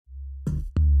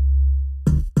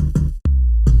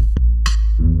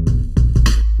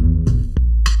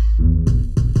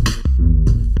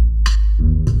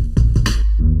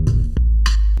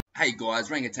guys,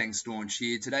 Orangutan Staunch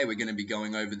here. Today we're going to be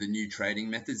going over the new trading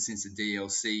methods since the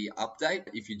DLC update.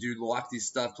 If you do like this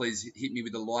stuff, please hit me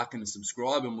with a like and a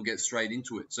subscribe and we'll get straight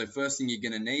into it. So first thing you're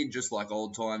going to need, just like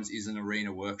old times, is an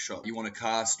arena workshop. You want a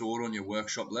car stored on your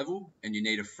workshop level and you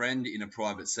need a friend in a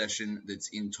private session that's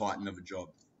in Titan of a job.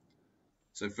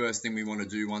 So first thing we want to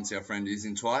do once our friend is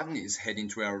in Titan is head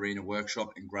into our arena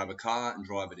workshop and grab a car and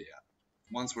drive it out.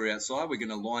 Once we're outside, we're going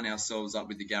to line ourselves up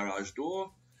with the garage door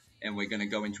and we're going to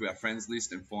go into our friends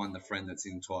list and find the friend that's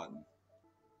in Titan.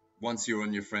 Once you're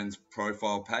on your friend's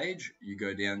profile page, you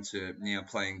go down to now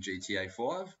playing GTA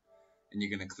 5 and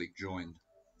you're going to click join.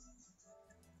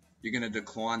 You're going to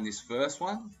decline this first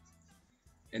one,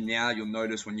 and now you'll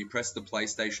notice when you press the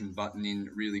PlayStation button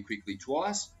in really quickly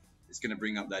twice, it's going to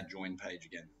bring up that join page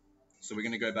again. So we're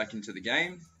going to go back into the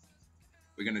game.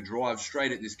 We're going to drive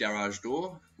straight at this garage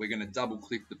door. We're going to double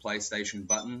click the PlayStation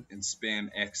button and spam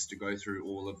X to go through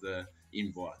all of the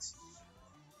invites.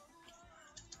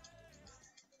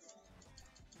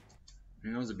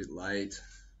 I was a bit late.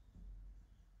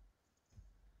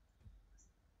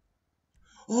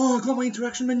 Oh, I got my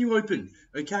interaction menu open.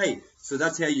 Okay, so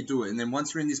that's how you do it. And then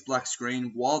once you're in this black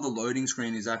screen, while the loading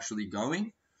screen is actually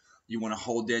going, you want to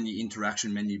hold down your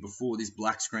interaction menu before this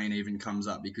black screen even comes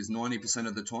up, because 90%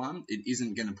 of the time it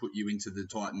isn't going to put you into the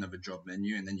Titan of a job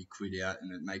menu and then you quit out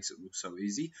and it makes it look so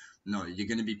easy. No, you're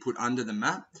going to be put under the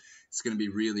map. It's going to be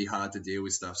really hard to deal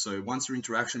with stuff. So once your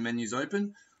interaction menu is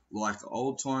open, like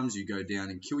old times, you go down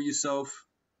and kill yourself.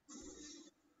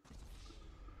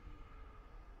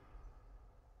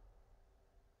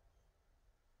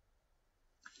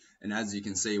 And as you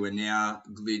can see, we're now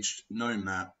glitched, no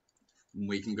map.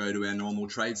 We can go to our normal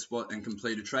trade spot and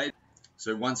complete a trade.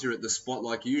 So once you're at the spot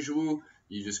like usual,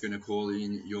 you're just going to call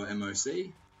in your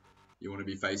MOC. You want to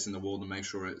be facing the wall to make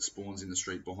sure it spawns in the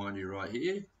street behind you right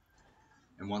here.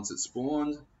 And once it's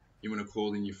spawned, you want to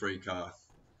call in your free car.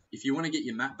 If you want to get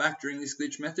your map back during this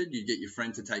glitch method, you get your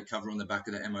friend to take cover on the back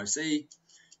of the MOC.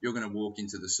 You're going to walk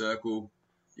into the circle.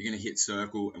 You're going to hit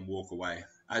circle and walk away.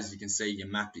 As you can see, your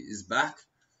map is back.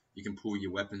 You can pull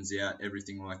your weapons out,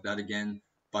 everything like that again,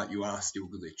 but you are still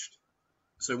glitched.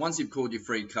 So once you've called your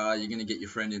free car, you're going to get your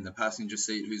friend in the passenger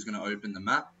seat who's going to open the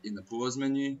map in the pause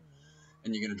menu,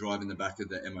 and you're going to drive in the back of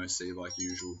the MOC like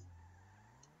usual.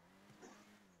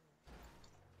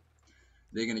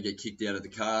 They're going to get kicked out of the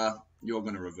car. You're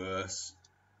going to reverse.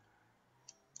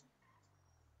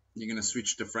 You're going to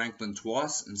switch to Franklin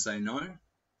twice and say no.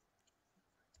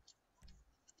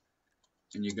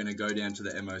 And you're going to go down to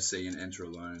the MOC and enter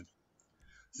alone.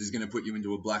 This is going to put you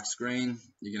into a black screen.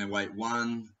 You're going to wait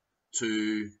 1,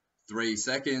 2, 3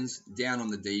 seconds, down on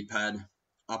the D-pad,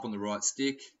 up on the right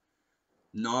stick,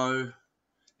 no,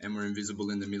 and we're invisible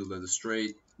in the middle of the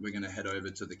street. We're going to head over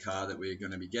to the car that we're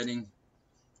going to be getting,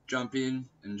 jump in,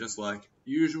 and just like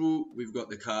usual, we've got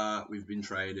the car, we've been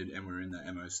traded, and we're in the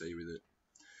MOC with it.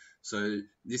 So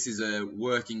this is a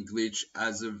working glitch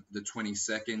as of the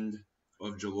 22nd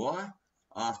of July,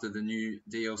 after the new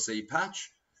DLC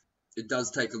patch. It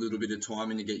does take a little bit of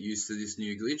time to get used to this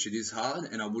new glitch. It is hard,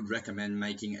 and I would recommend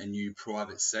making a new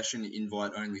private session,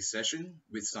 invite-only session,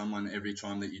 with someone every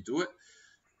time that you do it.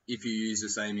 If you use the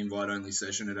same invite-only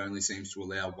session, it only seems to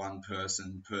allow one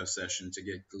person per session to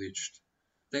get glitched.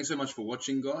 Thanks so much for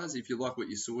watching, guys. If you like what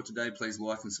you saw today, please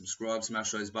like and subscribe,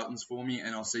 smash those buttons for me,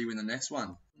 and I'll see you in the next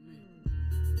one.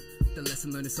 The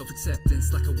lesson learned is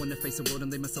self-acceptance. Like I wanna face the world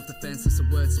and leave myself defenseless. A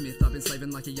wordsmith, I've been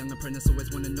slaving like a young apprentice. Always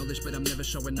wanted knowledge, but I'm never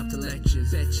showing up to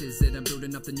lectures. Betches that I'm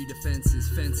building up the new defenses.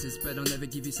 Fences, but I'll never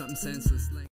give you something senseless.